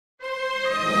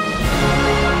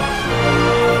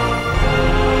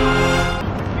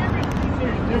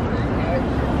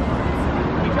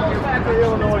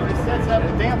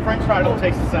it'll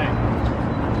taste the same.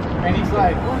 And he's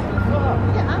like,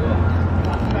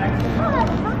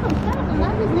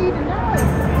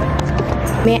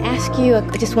 May I ask you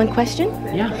just one question?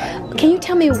 Yeah. Can you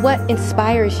tell me what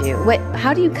inspires you?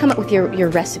 How do you come up with your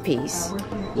recipes?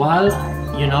 Well,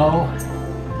 you know,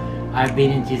 I've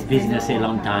been in this business a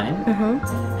long time,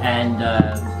 and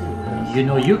you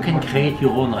know, you can create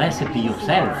your own recipe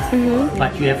yourself,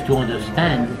 but you have to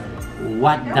understand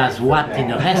what does what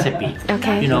in a recipe.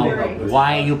 Okay. You know,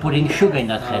 why are you putting sugar in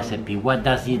that recipe? What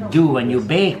does it do when you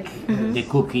bake the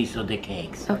cookies or the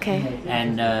cakes? Okay.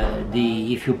 And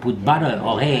if you put butter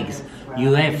or eggs,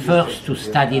 you have first to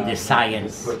study the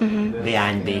science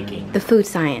behind baking. The food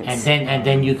science. And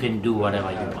then you can do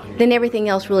whatever you want. Then everything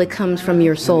else really comes from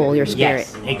your soul, your spirit.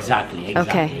 Yes, exactly.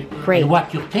 Okay, great. And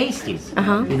what your taste is.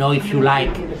 You know, if you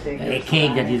like a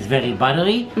cake that is very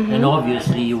buttery, then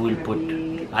obviously you will put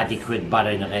adequate butter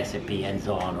in a recipe and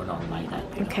so on and on like that.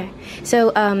 Okay.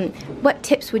 So what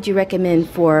tips would you recommend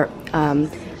for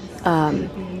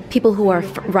people who are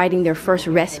writing their first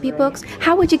recipe books?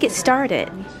 How would you get started?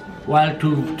 Well,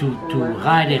 to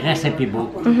write a recipe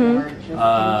book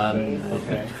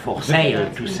for sale,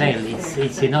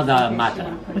 it's another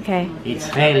matter. Okay. It's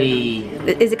really...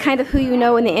 Is it kind of who you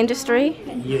know in the industry?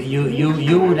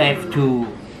 You would have to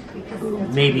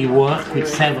maybe work with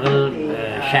several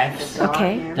chefs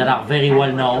that are very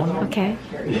well known,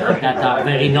 that are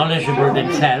very knowledgeable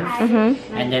themselves,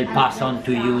 and they'll pass on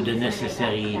to you the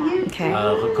necessary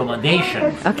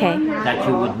recommendations that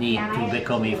you would need to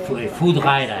become a food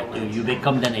writer. You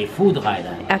become then a food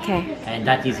writer. Okay. And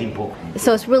that is important.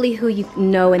 So it's really who you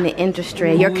know in the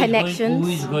industry, your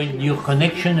connections. Your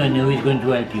connection and who is going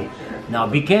to help you. Now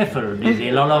be careful, there's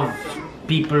a lot of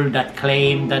people that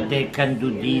claim that they can do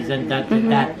this and that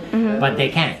and that, but they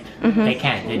can't. They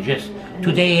can't. They just,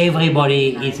 today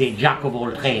everybody is a jack of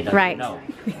all trades, right. You know,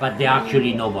 but they're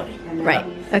actually nobody. Right,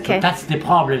 okay. So that's the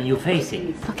problem you're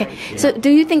facing. Okay, so do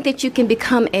you think that you can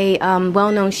become a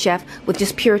well-known chef with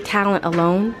just pure talent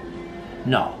alone?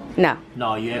 No. No.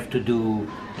 No, you have to do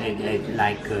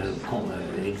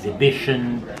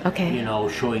exhibition, you know,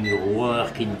 showing your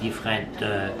work in different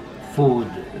food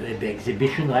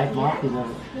exhibition, right, Mark?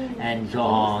 And so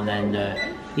on, and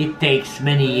it takes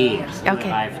many years to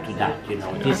arrive to that, you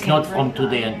know. It's not from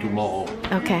today and tomorrow.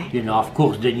 Okay. You know, of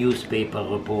course, the newspaper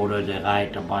reporter, they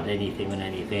write about anything and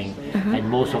anything, and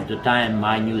most of the time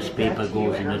my newspaper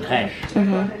goes in the trash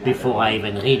before I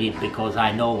even read it, because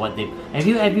I know what they...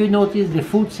 Have you noticed the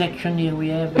food section here we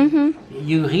have?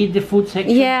 You read the food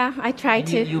section? Yeah, I try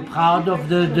to. You're proud of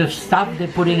the stuff they're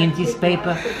putting in this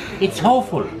paper? It's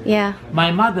awful. Yeah.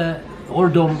 My mother,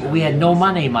 although we had no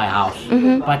money in my house,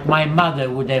 but my mother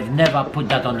would have never put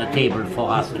that on the table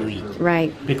for us to eat.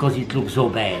 Right. Because it looks so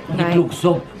bad. Right. It looks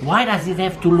so... Why does it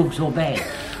have to look so bad?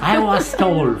 I was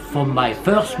told from my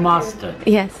first master,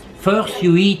 first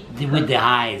you eat with the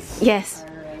eyes. Yes.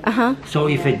 So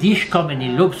if a dish comes and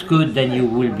it looks good, then you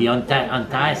will be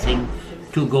enticing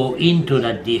to go into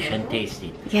that dish and taste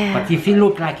it. Yeah. But if it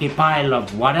look like a pile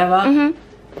of whatever,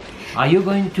 are you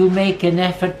going to make an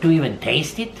effort to even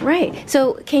taste it? Right.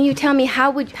 So can you tell me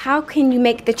how can you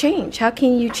make the change? How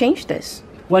can you change this?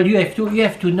 Well, you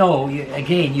have to know,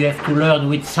 again, you have to learn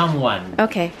with someone.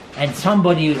 Okay. And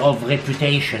somebody of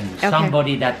reputation,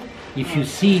 somebody that if you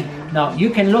see, now you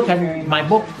can look at my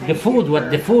book, the food, what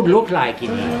the food look like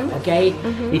in here, okay?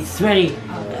 It's very,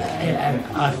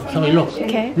 sorry, look.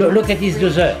 Okay. Look at this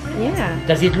dessert. Yeah.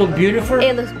 Does it look beautiful?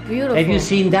 It looks beautiful. Have you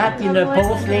seen that in the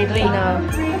post lately? No.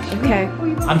 Okay.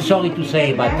 I'm sorry to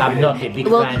say, but I'm not a big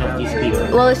fan of these people.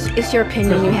 Well, it's your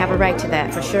opinion. You have a right to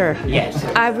that, for sure. Yes.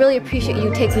 I really appreciate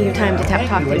you taking your time to talk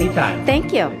to me. Anytime.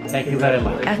 Thank you. Thank you very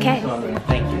much. Okay.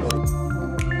 Thank you.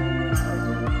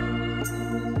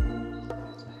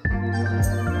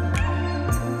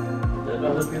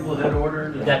 Other people had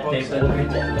ordered that they so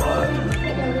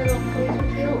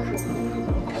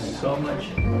much.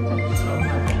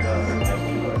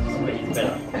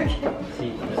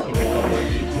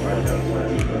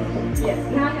 Yes,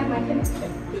 now I have my connection.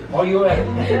 Oh, you are.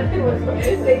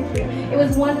 Thank you. It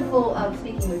was wonderful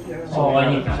speaking with you. Oh,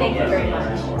 anytime. Thank you very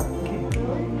much.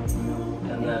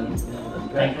 And then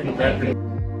Thank you.